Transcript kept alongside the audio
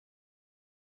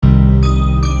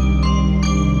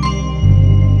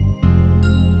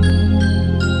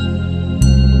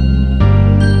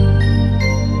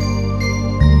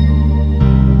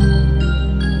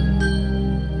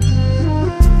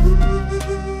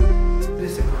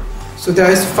So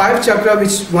there is 5 chakra,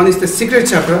 which one is the secret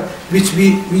chakra, which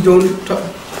we don't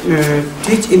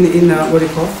teach in what do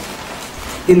you call,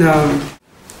 in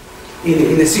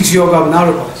the 6 Yoga of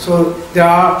Naropa. So there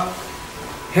are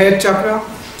head chakra,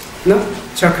 no?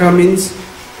 Chakra means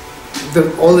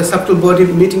all the subtle body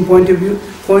meeting point,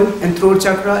 and throat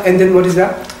chakra, and then what is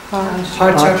that?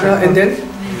 Heart chakra, and then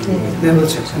navel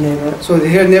chakra. So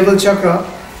here navel chakra,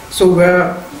 so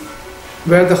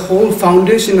where the whole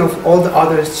foundation of all the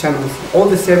other channels, all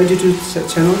the 72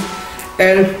 channels,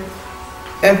 and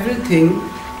everything,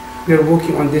 we are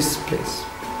working on this place.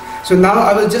 So now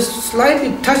I will just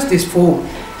slightly touch this 4.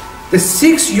 The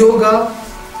 6 yoga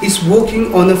is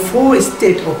working on the 4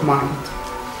 state of mind.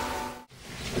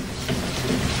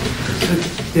 So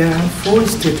there are 4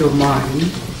 states of mind.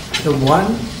 The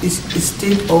one is a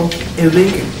state of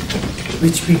awakening,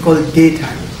 which we call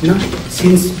daytime. No?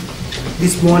 Since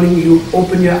this morning you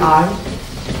open your eye,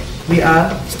 we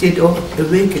are state of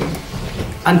awakening.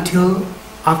 Until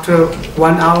after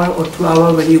 1 hour or 2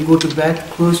 hours when you go to bed,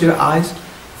 close your eyes,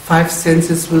 5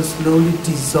 senses will slowly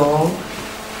dissolve,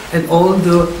 and all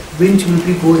the wind will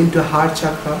be go into heart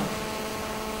chakra,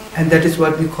 and that is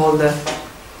what we call the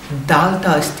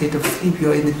dalta state of sleep.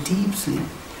 You are in a deep sleep.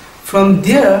 From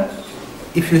there,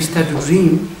 if you start to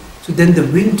dream, so then the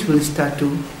wind will start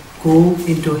to go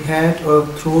into head or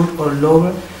throat or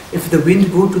lower. If the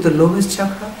wind go to the lowest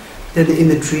chakra, then in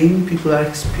the dream people are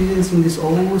experiencing this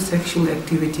all sexual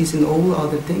activities and all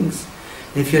other things.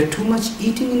 If you are too much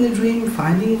eating in the dream,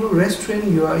 finding a restaurant,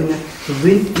 you are the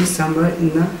wind is somewhere in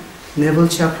the navel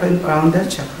chakra and around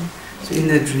that chakra. So in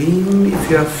the dream, if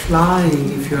you are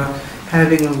flying, if you are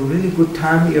having a really good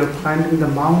time, you are climbing the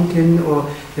mountain, or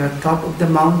you are top of the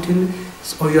mountain,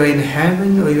 or you are in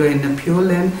heaven, or you are in the pure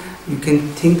land, you can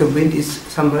think the wind is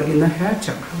somewhere in the head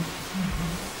chakra.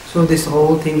 So these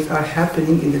whole things are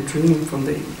happening in the dream from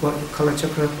the color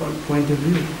chakra point of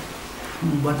view.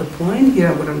 But the point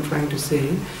here, what I'm trying to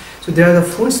say, so there are the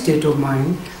 4 states of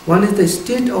mind. One is the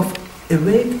state of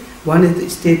awake, one is the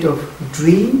state of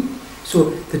dream.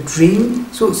 So the dream,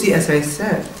 so see, as I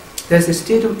said, there's a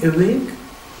state of awake,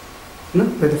 no,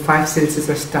 where the 5 senses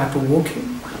are start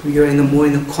working. You are more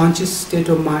in a conscious state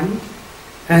of mind.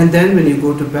 And then when you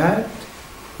go to bed,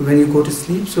 when you go to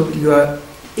sleep, so you are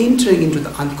entering into the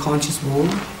unconscious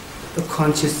world. The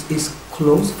conscious is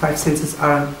closed, 5 senses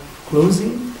are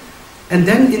closing. And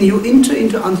then when you enter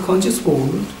into unconscious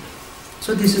world,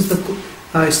 so this is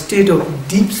the state of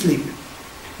deep sleep.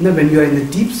 Now when you are in the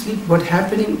deep sleep, what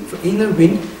happening in the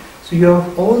wind, so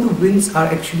all the winds are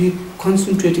actually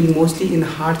concentrating mostly in the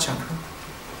heart chakra.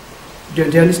 Do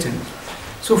you understand?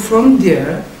 So from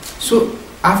there, so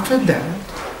after that,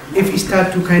 if you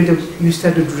start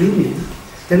to dreaming,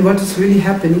 then what is really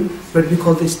happening, what we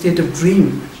call the state of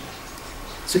dream.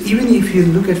 So even if you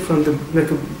look at from the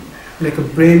like a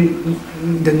brain,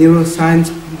 the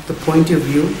neuroscience, the point of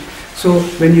view, so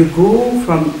when you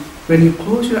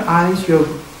close your eyes, you're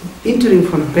entering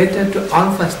from beta to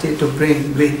alpha state of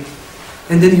brain wave.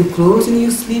 And then you close in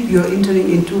your sleep, you're entering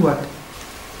into what?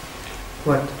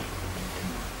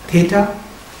 Theta.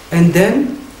 And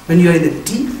then when you're in a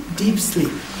deep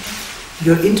sleep,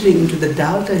 you're entering into the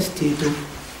delta state of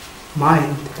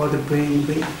mind or the brain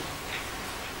wave.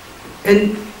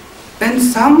 And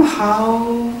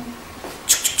somehow,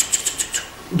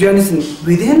 do you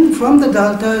understand? From the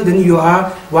delta, then you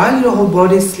are, while your whole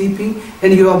body is sleeping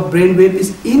and your brain wave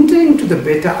is entering to the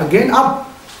beta, again up.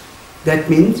 That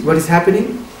means what is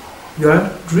happening? You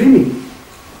are dreaming.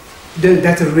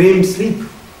 That's a REM sleep.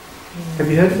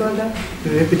 Have you heard about that? The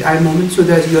rapid eye movement, so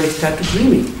that you start to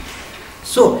dreaming.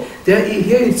 So here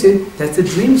it says that's a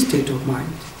dream state of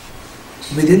mind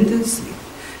within the sleep.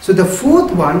 So the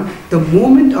 4th one, the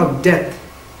moment of death,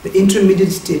 the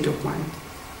intermediate state of mind,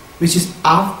 which is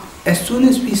as soon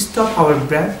as we stop our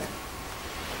breath,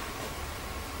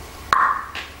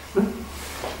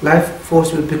 life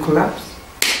force will be collapsed.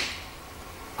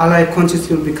 Allied consciousness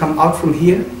will become out from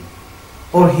here,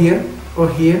 or here, or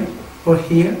here, or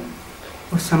here,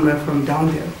 or somewhere from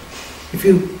down there. If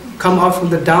you come out from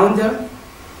the down there,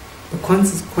 the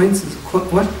consequences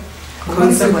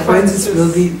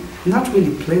will be not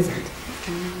really pleasant.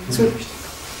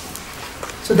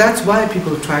 So that's why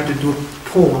people try to do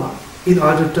poa, in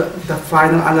order to the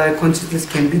final allied consciousness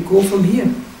can be go from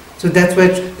here. So that's why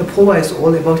the poa is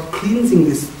all about cleansing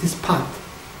this path.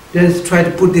 Then try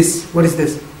to put this, what is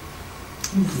this?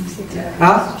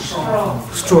 Straw.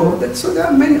 So there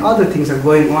are many other things are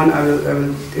going on. I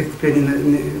will explain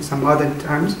in some other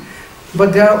times.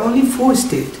 But there are only 4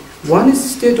 states. One is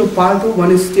state of pargo,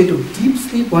 one is state of deep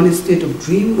sleep, one is state of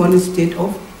dream, one is state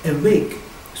of awake,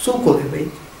 so-called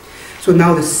awake. So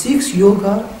now the sixth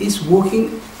yoga is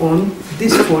working on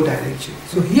this 4 directions.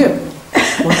 So here,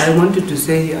 what I wanted to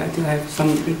say here, I think I have some,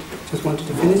 just wanted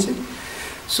to finish it.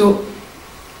 So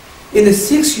in the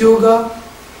sixth yoga,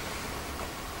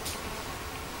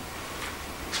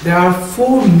 there are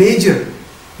 4 major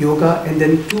yoga and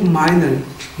then 2 minor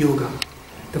yoga.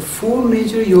 The 4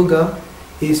 major yoga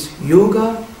is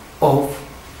yoga of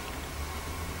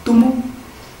Tumu,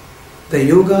 the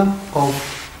yoga of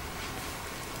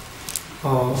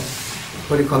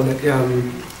what do you call that?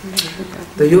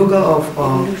 The yoga of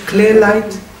clear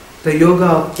light, the yoga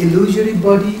of illusory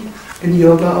body, and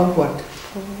yoga of what?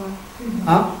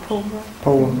 Huh?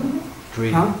 Power.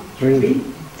 Dream. Huh?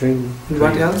 Dream. Dream. And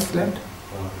what else left?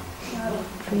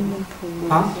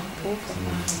 Huh?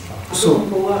 So,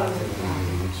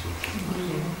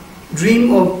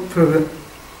 dream of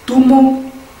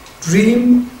Tumo,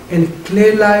 dream and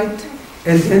clear light,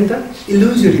 and then the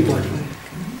illusory body.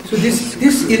 So this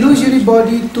illusory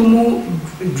body, Tumo,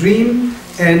 dream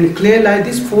and clear light,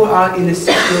 these 4 are in the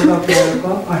Six Yoga of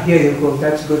Naropa. Here you go,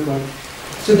 that's a good one.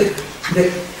 So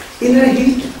the inner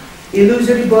heat,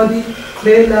 illusory body,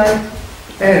 clear light,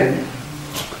 and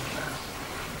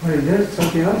what is there?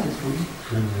 Something else is coming.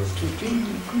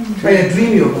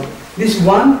 Dream yoga. This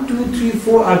 1, 2, 3,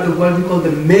 4 are the what we call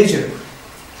the major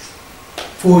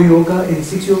 4 yoga in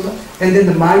 6 yoga, and then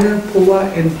the minor,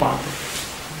 pova and partha.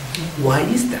 Why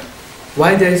is that?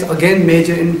 Why there is again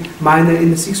major and minor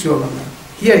in the 6 yoga?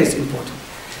 Here is important.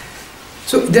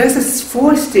 So there is a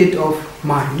 4 state of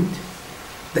mind: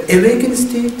 the awakened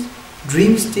state,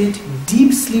 dream state,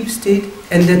 deep sleep state,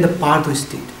 and then the partha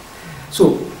state.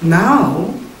 So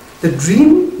now the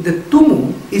dream, the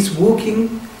Tumo is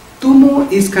working.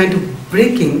 Tumo is kind of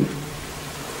breaking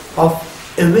of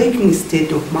awakening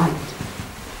state of mind.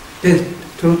 Then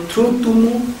through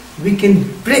Tumo we can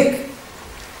break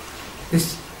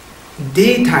this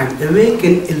daytime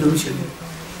awakened illusion.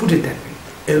 Put it that way.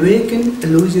 Awakened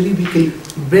illusory we can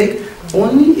break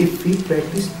only if we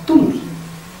practice Tumo.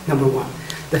 Number 1.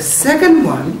 The second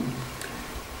one,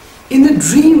 in the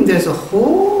dream there's a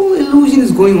whole illusion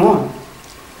is going on.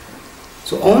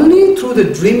 So only through the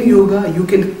dream yoga you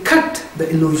can cut the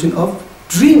illusion of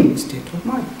dream state of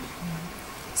mind.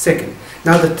 Second.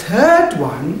 Now the third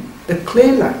one, the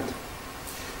clear light.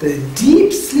 The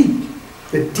deep sleep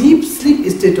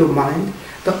state of mind,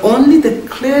 only the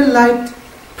clear light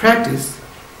practice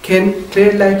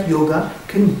clear light yoga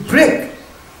can break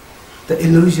the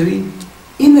illusory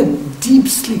in a deep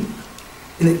sleep.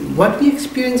 In what we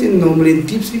experience normally in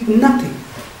deep sleep, nothing.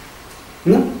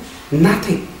 No?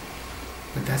 Nothing.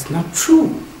 But that's not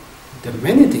true. There are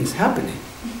many things happening.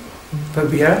 But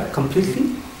we are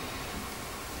completely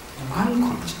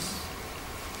unconscious.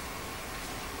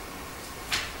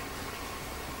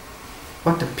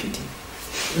 What a pity.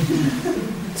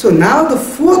 So now the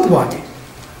 4th body.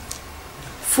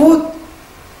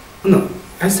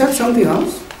 I said something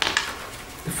else.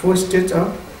 The 4 states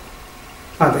are,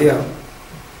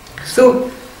 So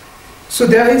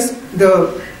there is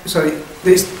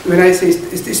when I say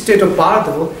it's the state of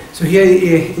Bardo, so here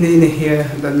in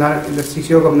the Six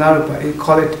Yoga of Naropa, you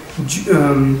call it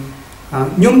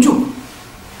Nyomjuk.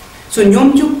 So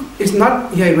Nyomjuk is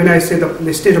not here when I say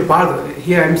the state of Bardo.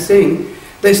 Here I am saying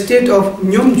the state of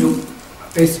Nyomjuk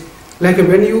is like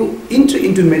when you enter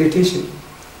into meditation.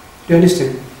 Do you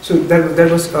understand? So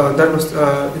that was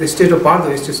the state of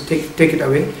Bardo is just take it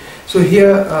away. So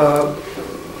here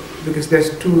because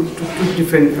there's two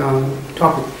different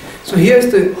topics. So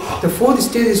here's the 4th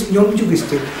state is Nyomjuk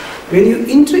state. When you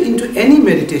enter into any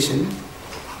meditation,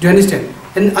 do you understand?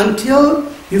 And until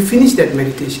you finish that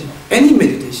meditation, any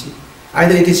meditation,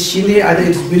 either it is Shile, either it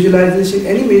is visualization,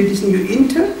 any meditation you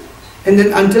enter, and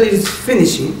then until it is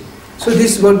finishing. So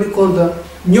this is what we call the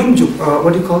Nyomjuk.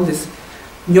 What do you call this?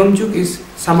 Nyomjuk is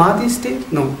Samadhi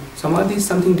state? No, Samadhi is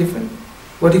something different.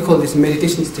 What do you call this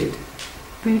meditation state?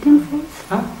 Building phase?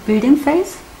 Huh? Building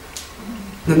phase?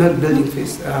 No, not building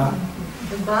phase.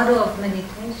 The bardo of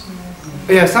meditation.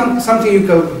 Yeah, something you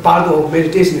call bardo of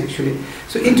meditation actually.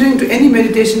 So entering into any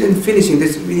meditation and finishing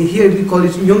this, here we call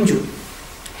it Nyomjuk.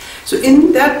 So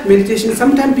in that meditation,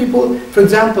 sometimes people, for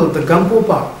example, the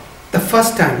Gampopa, the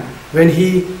first time when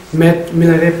he met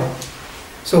Milarepa.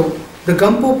 So the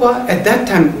Gampopa at that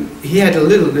time he had a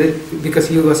little bit because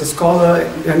he was a scholar.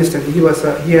 You understand? He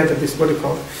had this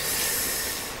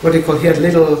he had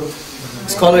little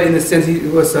scholar in the sense he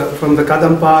was from the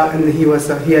Kadampa, and he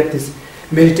had this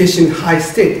meditation high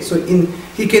state. So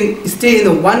he can stay in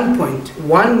a one point,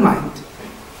 one mind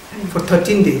for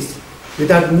 13 days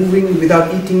without moving,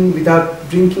 without eating, without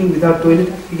drinking, without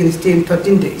toilet. He can stay in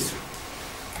 13 days.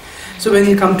 So when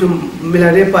he come to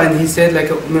Milarepa and he said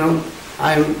like,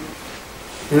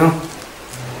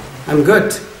 I'm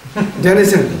good. Do you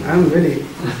understand? I'm really.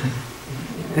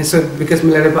 And so because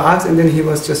Milarepa asked, and then he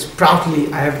was just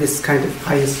proudly, I have this kind of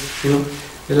highest,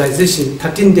 realization.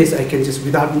 13 days I can just,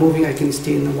 without moving, I can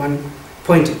stay in the one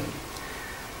point.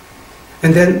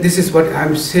 And then this is what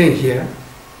I'm saying here.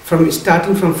 From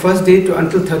starting from first day to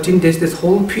until 13 days, this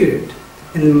whole period.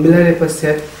 And Milarepa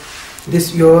said,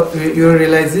 this your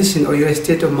realization or your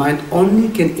state of mind only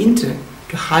can enter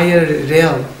to higher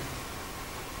realm.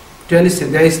 Do you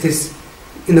understand? There is this,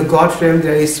 in the God realm,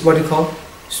 there is what you call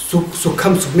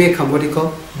Sukham Sukmekam, what you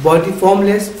call body,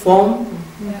 formless, form.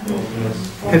 Yeah.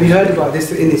 Have you heard about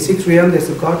this? In the sixth realm, there's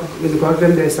a God. In the God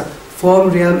realm, there is a form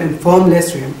realm and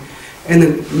formless realm.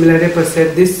 And Milarepa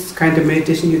said this kind of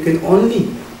meditation you can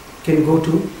go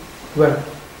to where?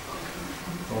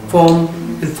 Form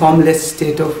and formless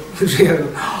state of real.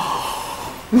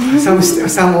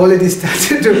 Some already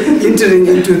started entering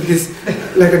into this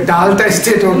like a Dalta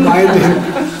state of mind.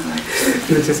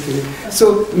 No, just kidding.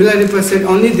 So Milarepa said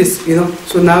only this,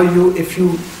 so now if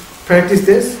you practice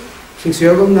this, Six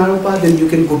Yogas of Naropa, then you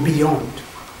can go beyond.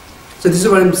 So this is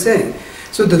what I'm saying.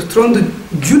 So from the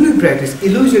Julu practice,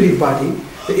 illusory body,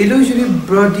 the illusory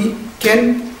body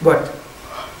can what?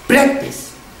 Practice.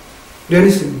 Do you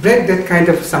understand? Break that kind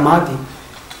of samadhi.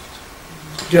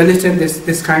 Do you understand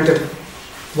this kind of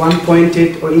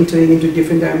one-pointed or entering into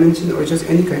different dimensions or just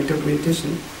any kind of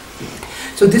meditation?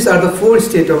 So these are the four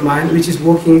states of mind which is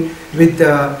working with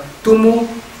the tumo,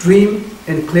 dream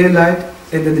and clear light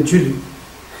and then the julu.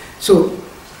 So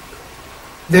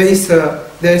there is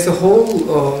a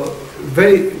whole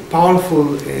very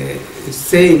powerful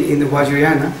saying in the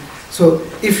Vajrayana. So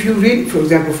if you read, for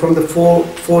example, from the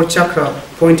four chakra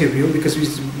point of view, because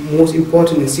it's most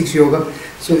important in Six Yoga.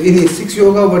 So in the Six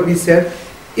Yoga, what we said,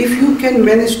 if you can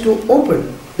manage to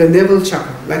open the navel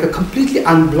chakra like a completely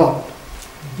unblocked,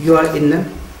 you are in the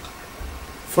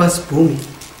first bhumi.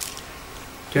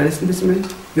 Do you understand this, man?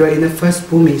 You are in the first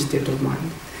bhumi state of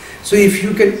mind. So if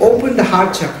you can open the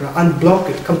heart chakra, unblock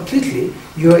it completely,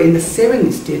 you are in the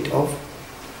seventh state of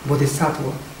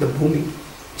bodhisattva, the bhumi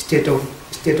state of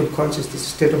consciousness,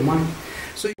 state of mind.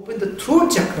 So you open the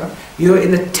throat chakra, you are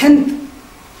in the 10th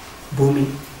bhumi.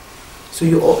 So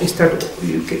you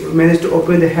manage to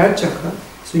open the heart chakra.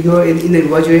 So you are in the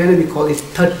Vajrayana, we call it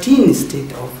 13th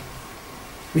state of,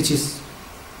 which is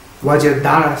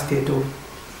Vajradhara state of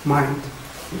mind.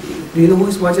 Do you know who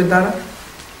is Vajradhara?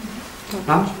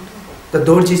 Huh? The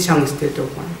Dorji Chang state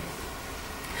of mind.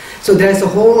 So there's a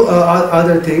whole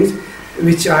other things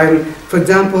which for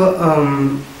example,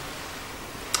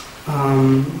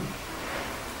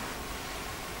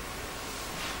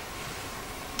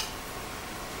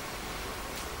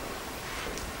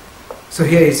 so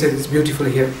here it says, it's beautiful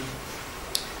here,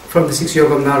 from the Six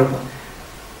Yogas of Naropa.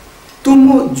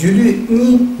 Tumo julu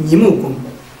ni nimukum,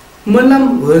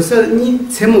 malam versa ni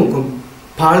tsemukum,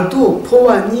 pardo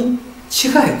powa ni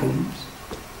chigaikum.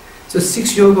 So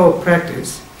Six Yoga of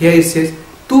practice, here it says,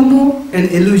 tumo, an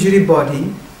illusory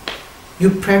body, you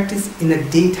practice in the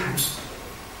daytime.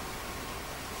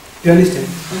 Do you understand?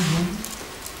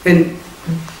 And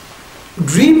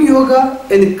dream yoga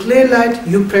and clear light,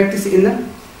 you practice in the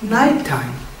night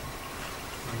time.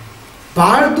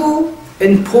 Bardo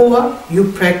and Poa,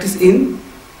 you practice in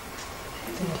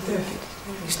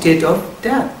state of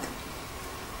death,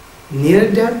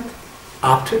 near death,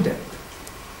 after death.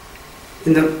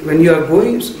 When you are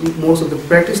going, most of the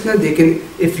practitioner, they can,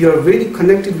 if you are really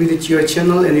connected with your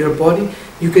channel and your body,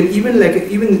 you can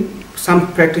even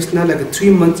some practitioner like 3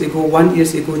 months ago, 1 year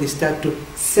ago, they start to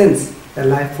sense the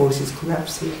life force is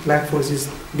collapsing, life force is,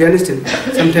 do you understand?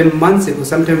 Sometimes months ago,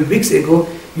 sometimes weeks ago,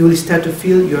 you will start to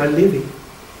feel you are living.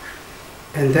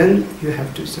 And then you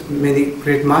have to, many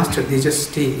great masters, they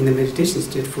just stay in the meditation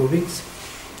state for weeks.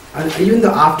 And even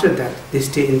though after that, they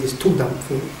stay in this tukdam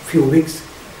for a few weeks.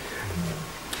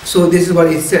 So this is what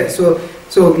it says.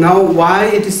 So now why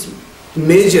it is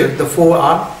measured, the 4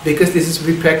 are, because this is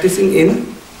we practicing in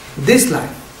this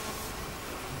life.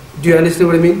 Do you understand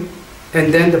what I mean?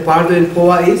 And then the Pardo and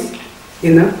Poa is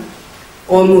in a,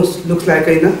 almost looks like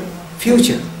in a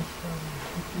future.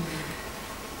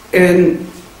 And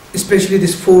especially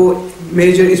this 4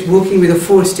 major is working with the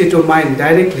 4 state of mind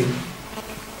directly.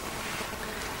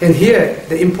 And here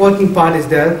the important part is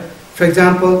that, for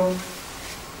example,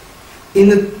 in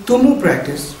the Tumu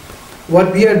practice,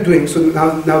 what we are doing, so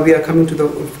now we are coming to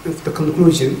the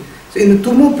conclusion. So in the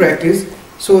Tumu practice,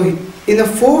 so in the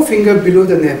 4 finger below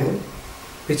the navel,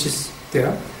 which is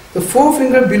there, the 4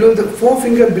 finger below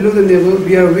the navel,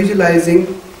 we are visualizing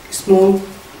small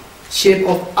shape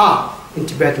of A in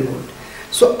Tibetan word.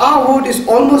 So our word is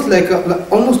almost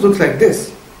almost looks like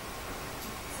this.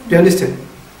 Do you understand?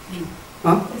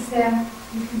 Huh? Is there,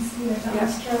 you can see it on the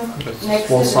stroke. It's Next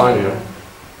small to sign the- here.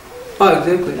 Oh,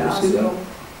 exactly. You see that?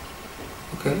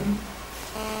 Okay.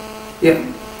 Yeah.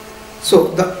 So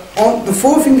the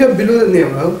forefinger below the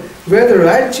navel, where the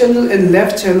right channel and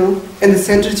left channel and the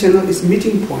center channel is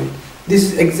meeting point. This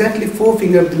is exactly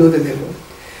forefinger below the navel.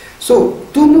 So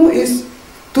tumu is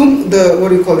what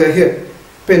do you call that here?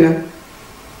 Pena.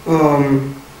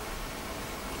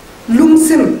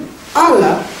 Lungsim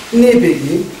ala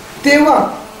nebegi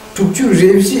tewa tukju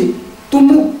revji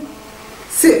tumu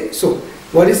se. So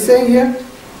what is saying here?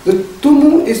 The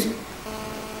tumu is,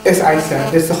 as I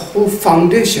said, there's the whole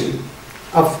foundation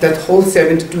of that whole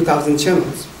 72,000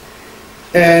 channels.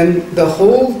 And the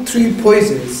whole 3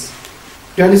 poisons,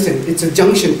 you understand? It's a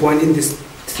junction point in this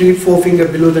 3 forefinger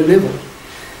below the navel.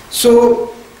 So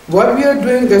what we are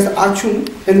doing, there's achung,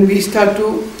 and we start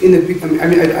to,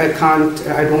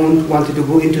 I don't want to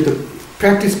go into the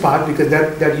practice part because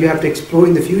that you have to explore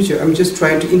in the future. I'm just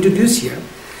trying to introduce here.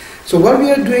 So what we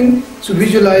are doing, so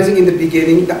visualizing in the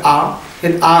beginning the R,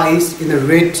 and R is in the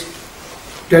red. Do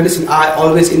you understand? R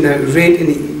always in the red and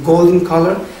the golden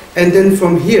color, and then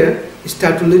from here it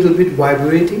start a little bit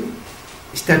vibrating,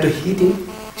 it start to heating,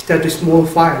 it start to small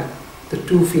fire. The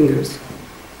 2 fingers,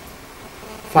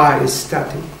 fire is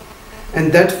starting,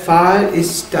 and that fire is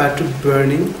start to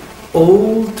burning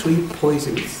all 3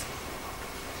 poisons.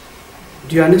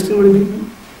 Do you understand what I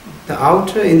mean? The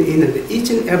outer and inner,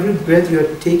 each and every breath you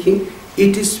are taking,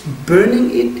 it is burning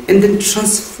it and then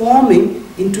transforming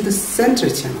into the center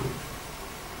channel.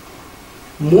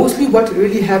 Mostly what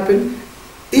really happens,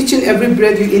 each and every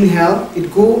breath you inhale,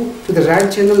 it go to the right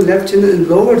channel, left channel, and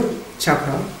lower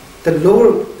chakra, the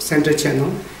lower center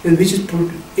channel, and which is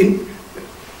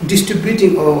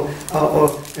distributing or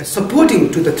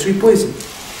supporting to the 3 poisons.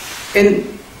 And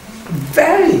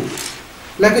very,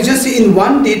 like I just say, in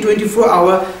one day, 24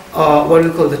 hour, what we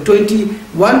call the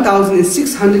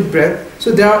 21,600 breath.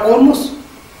 So there are almost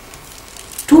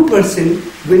 2%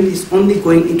 wind is only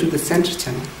going into the center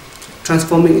channel,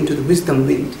 transforming into the wisdom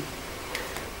wind.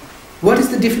 What is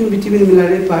the difference between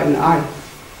Milarepa and I?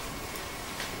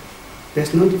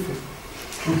 There's no difference.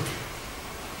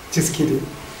 Just kidding.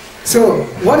 So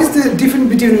what is the difference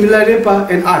between Milarepa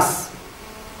and us?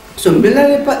 So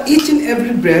Milarepa, each and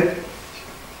every breath,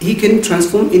 he can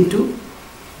transform into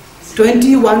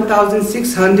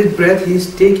 21,600 breath he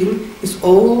is taking is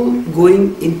all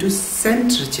going into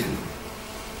center channel.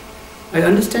 Are you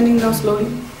understanding now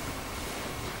slowly?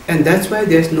 And that's why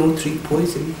there's no 3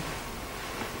 poison.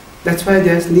 That's why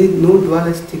there's no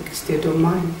dualistic state of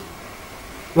mind.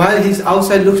 While his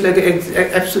outside looks like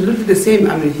absolutely the same.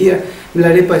 I mean, here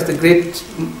Milarepa is the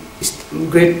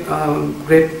great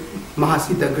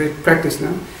Mahasiddha, great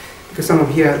practitioner. Because some of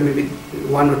here, maybe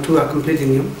 1 or 2 are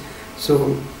completing him.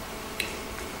 So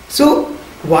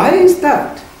why is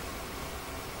that?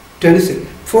 Do you understand?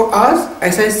 For us,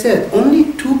 as I said,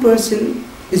 only 2%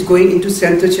 is going into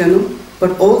center channel,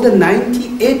 but all the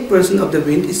 98% of the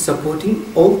wind is supporting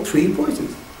all 3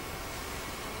 poisons.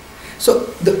 So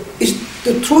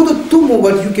through the tumo,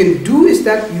 what you can do is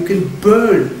that you can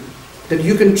burn, that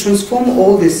you can transform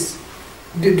all this.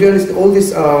 Do you understand?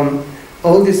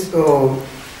 All this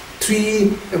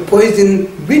 3 poison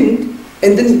wind,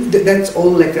 and then that's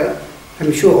all like a.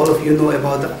 I'm sure all of you know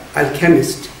about the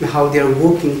alchemist and how they are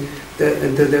working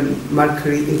the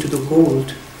mercury into the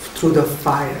gold through the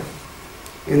fire.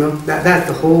 You know, that's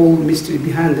the whole mystery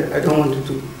behind it. I don't want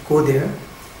to go there.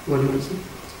 What do you want to say?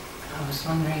 I was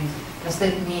wondering, does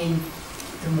that mean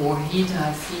the more heat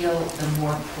I feel, the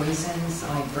more poisons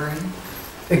I burn?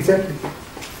 Exactly.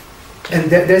 And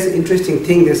there's an interesting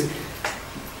thing. That's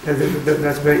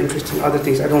very interesting. Other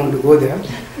things, I don't want to go there.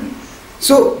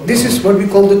 So this is what we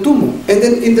call the tumo. And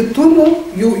then in the tumo,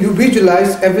 you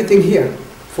visualize everything here.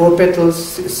 4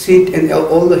 petals, seed, and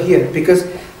all the here. Because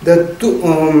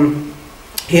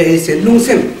here is a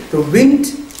lungsem, the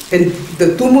wind, and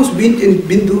the tumo's wind and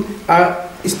bindu are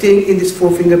staying in this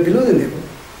 4 finger below the navel,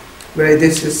 where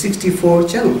there's 64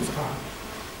 channels are.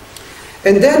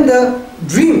 And then the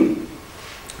dream.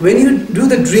 When you do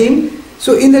the dream,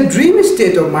 so in the dream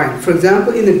state of mind, for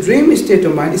example, in the dream state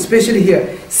of mind, especially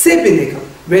here, sepineka,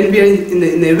 when we are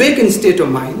in the awakened state of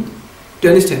mind, do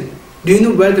you understand? Do you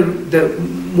know where the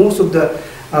most of the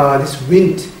this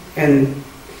wind and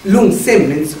lung sem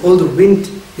means all the wind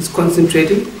is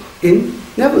concentrating in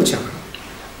navel chakra,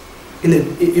 in the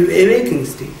awakened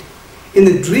state. In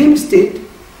the dream state,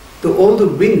 all the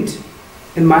wind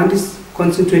and mind is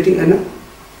concentrating in a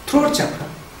throat chakra.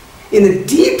 In a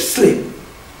deep sleep,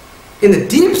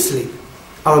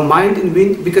 our mind in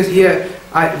wind, because here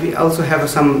we also have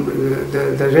some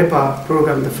the REPA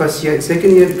program, the first year and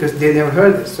second year, because they never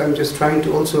heard this. So I'm just trying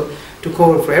to also to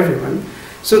cover for everyone.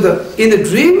 So in the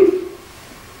dream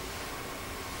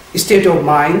state of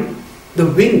mind, the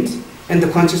wind and the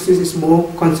consciousness is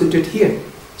more concentrated here.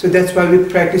 So that's why we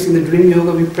practice in the dream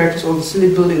yoga. We practice all the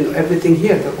syllable and everything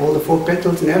here, all the 4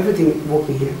 petals and everything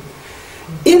working here.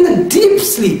 In the deep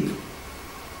sleep,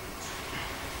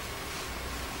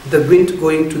 the wind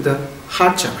going to the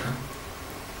heart chakra.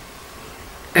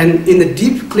 And in the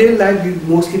deep clear light, we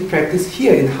mostly practice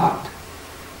here in heart.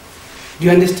 Do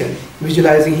you understand?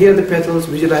 Visualizing here the petals,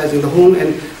 visualizing the home,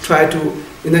 and try to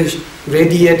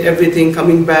radiate everything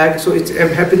coming back. So it's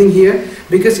happening here,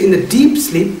 because in the deep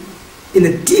sleep,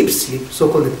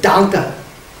 so-called the delta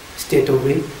state of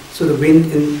wind, so the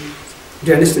wind in, do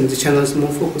you understand, the channel is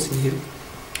more focused in here.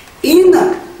 In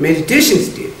the meditation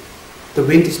state, the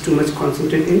wind is too much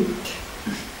concentrated in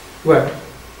where?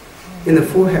 In the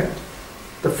forehead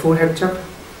chakra.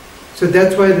 So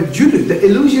that's why the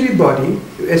illusory body,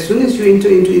 as soon as you enter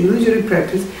into illusory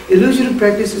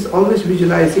practice is always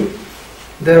visualizing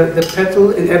the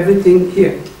petal and everything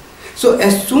here. So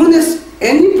as soon as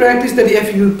any practice that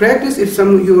if you practice, if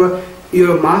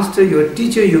your master, your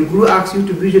teacher, your guru asks you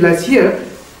to visualize here,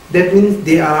 that means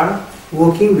they are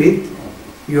working with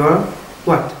your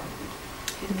what?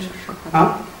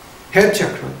 Head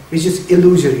chakra, which is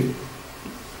illusory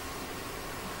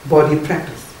body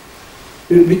practice,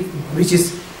 which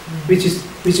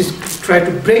is try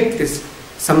to break this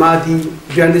samadhi.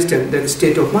 Do you understand that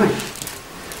state of mind?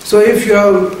 So if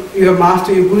your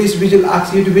master, your guru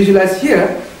asks you to visualize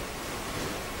here,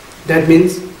 that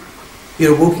means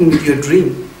you're working with your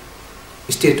dream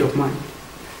state of mind.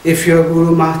 If your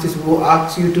guru master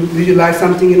asks you to visualize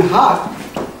something in heart,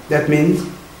 that means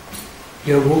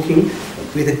you're working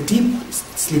with a deep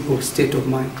sleep state of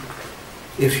mind.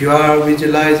 If you are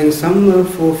visualizing somewhere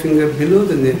 4 fingers below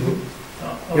the navel,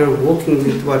 you're working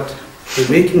with what? The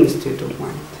waking state of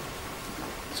mind.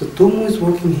 So Tomo is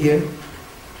working here,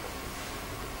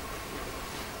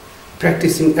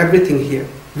 practicing everything here.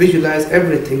 Visualize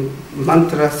everything,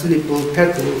 mantra, syllable,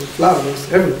 petals,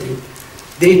 flowers, everything.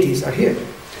 Deities are here.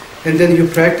 And then you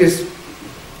practice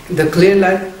the clear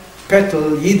light,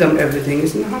 petal, yidam, everything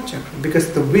is in the heart chakra,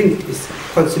 because the wind is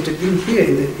concentrated in here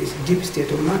in the deep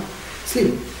state of mind,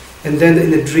 sleep. And then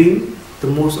in the dream, the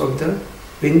most of the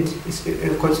wind is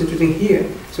concentrating here.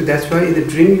 So that's why in the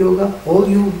dream yoga, all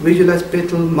you visualize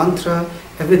petal, mantra,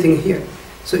 everything here.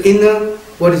 So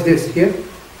what is this here?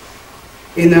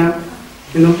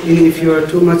 If you are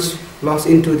too much lost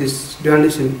into this, do you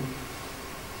understand?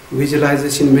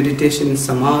 Visualization, meditation,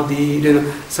 samadhi,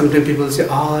 sometimes people say,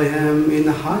 I am in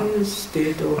the highest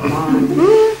state of mind,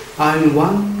 I am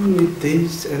one with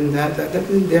this and that. That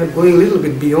means they are going a little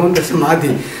bit beyond the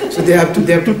samadhi. So they have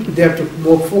to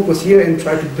more focus here and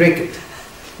try to break it.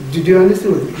 Do you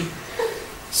understand what I mean?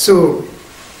 So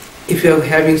if you are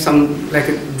having some like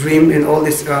a dream and all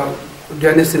this, do you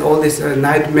understand all this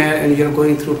nightmare and you are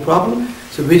going through problem,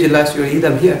 so visualize your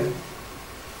idam here.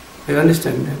 You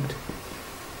understand that?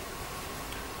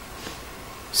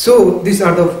 So these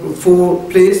are the 4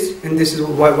 places, and this is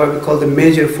why we call the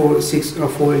major 4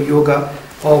 yoga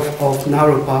of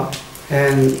Naropa,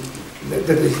 and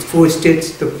the 4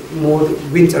 states. The more the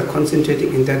winds are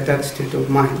concentrating in that state of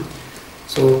mind.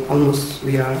 So almost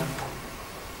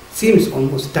seems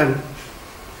almost done.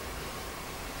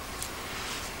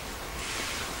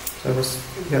 So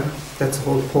that's the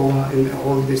whole poem and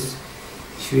all this.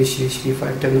 If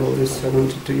I've done all this, I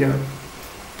wanted to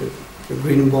the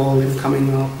green ball and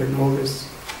coming up and all this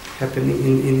happening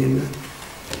in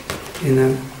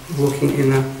working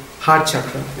in a heart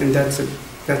chakra, and that's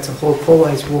a whole power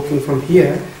is working from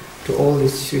here to all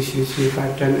this if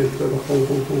I've done it the whole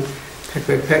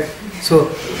peck. So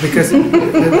because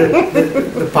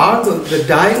the part of the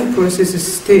dying process is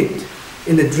state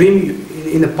in the dream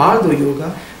in the Pardo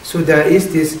yoga, so there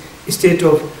is this state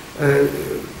of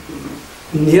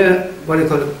near what you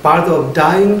call it, Pardo of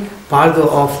dying, Pardo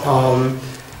of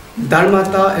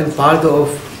dharmata, and Pardo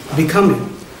of becoming.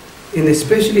 And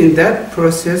especially in that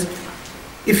process,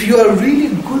 if you are really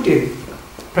good at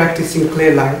practicing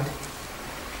clear light,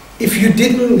 if you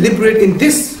didn't liberate in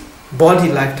this body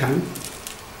lifetime,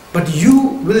 but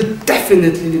you will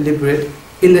definitely liberate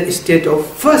in the state of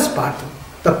first Pardo,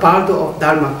 the Pardo of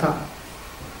dharmata.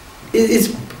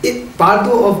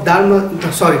 Pardo of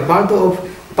dharma, sorry, Pardo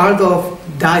of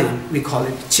dying, we call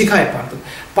it Chikai Pardo.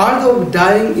 Pardo of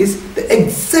dying is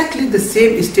exactly the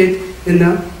same state in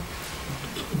a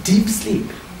deep sleep.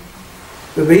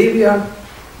 The way we are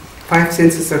 5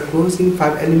 senses are closing,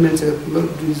 5 elements are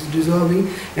dissolving,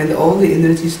 and all the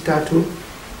energies start to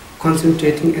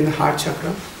concentrating in the heart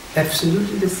chakra.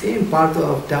 Absolutely the same. Part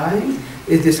of dying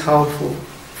is this how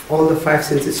all the 5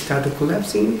 senses start to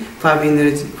collapsing, 5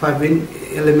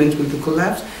 elements will be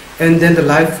collapsed, and then the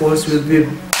life force will be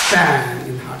bang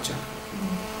in heart chakra.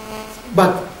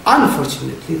 But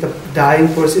unfortunately, the dying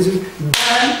process is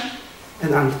bang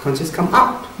and unconscious come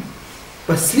out.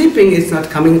 But sleeping is not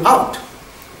coming out.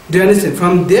 Do you understand?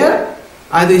 From there,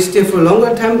 either you stay for a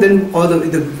longer time, then or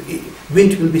the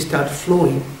wind will be start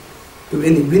flowing.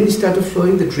 When the wind starts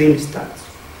flowing, the dream starts.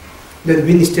 Then the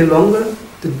wind stay longer,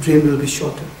 the dream will be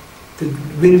shorter. The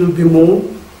wind will be more,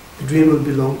 the dream will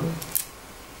be longer.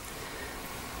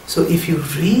 So if you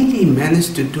really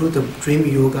manage to do the dream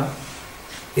yoga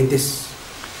in this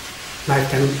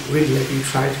lifetime, really you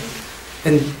try to.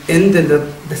 And then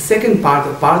the second part,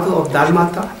 the part of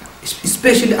Dharmata,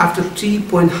 especially after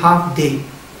 3.5 days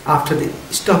after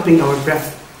stopping our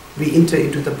breath, we enter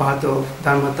into the path of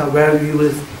Dharmata, where we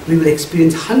will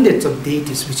experience hundreds of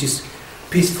deities, which is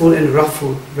peaceful and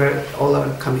ruffle, where all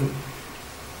are coming.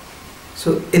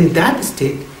 So in that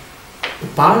state, the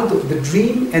Bardo, the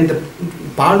dream and the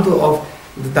Bardo of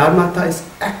the Dharmata is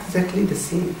exactly the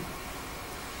same.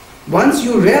 Once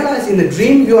you realize in the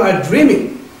dream you are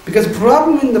dreaming, because the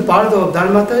problem in the Bardo of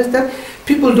Dharmata is that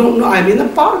people don't know I'm in a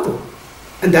Bardo.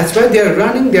 And that's why they are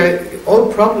running,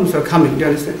 all problems are coming, do you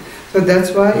understand? So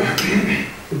that's why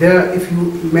if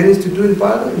you manage to do it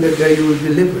Bardo, there you will be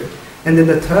liberate. And then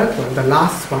the third one, the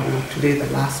last one, today the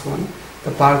last one,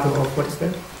 the Bardo of, what is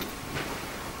that?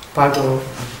 Bardo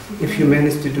of, if you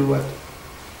manage to do what?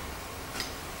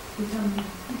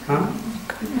 Huh?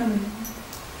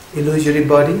 Illusory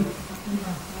body,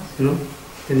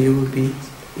 then you will be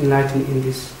enlightened in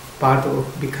this part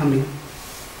of becoming.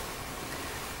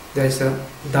 There is a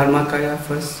Dharmakaya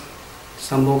first,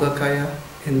 Sambhogakaya,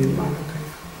 and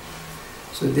Nirmanakaya.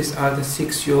 So these are the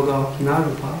 6 yoga of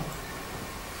Naropa,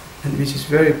 and which is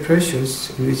very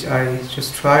precious, in which I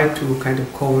just try to kind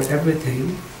of cover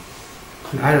everything.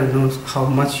 And I don't know how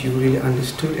much you really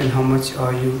understood and how much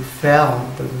you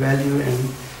felt the value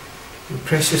and the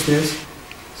preciousness.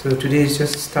 So today is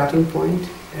just a starting point,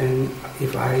 and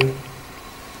if I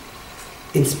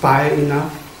inspire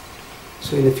enough,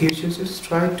 so in the future just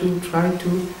try to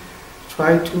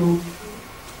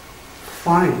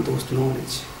find those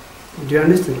knowledge. Do you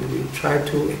understand me? Try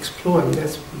to explore.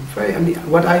 That's very,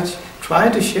 what I try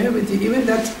to share with you, even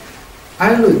that, I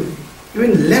don't know,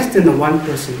 even less than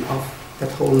 1% of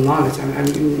that whole knowledge.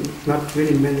 I'm not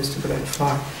really minister, but I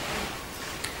try.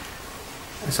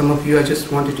 Some of you, I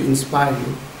just wanted to inspire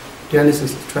you. Do you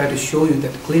understand? Try to show you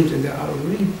that glimpse, and there are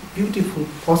really beautiful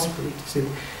possibilities.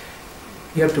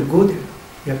 You have to go there.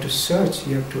 You have to search.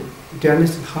 You have to, do you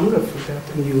understand, hunger for that,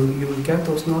 and you will get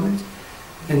those knowledge.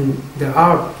 And there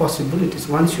are possibilities.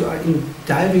 Once you are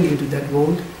diving into that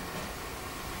world,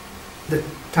 the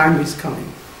time is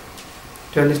coming.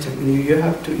 Do you understand? And you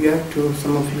have to,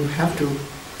 some of you have to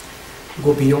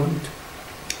go beyond.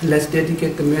 Let's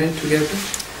dedicate the merit together.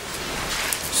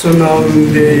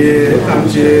 Sunam de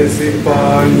tamje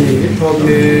sipani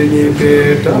togne ni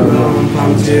betanam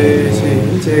tamje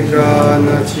chegra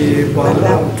na chi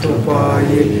bala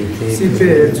tupai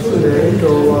sipe chule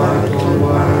dowa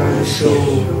dowa show.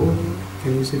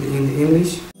 Can you say it in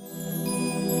English?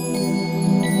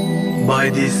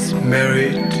 By this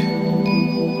merit,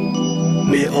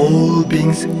 may all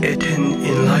beings attain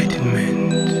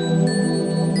enlightenment.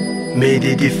 May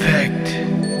they defect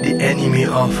the enemy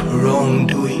of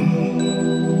wrongdoing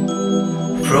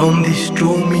from the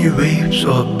stormy waves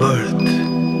of birth,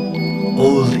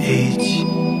 old age,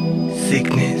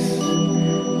 sickness,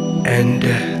 and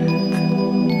death.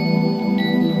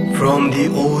 From the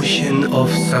ocean of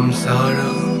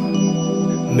samsara,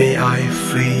 may I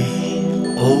free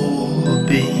all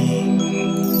beings.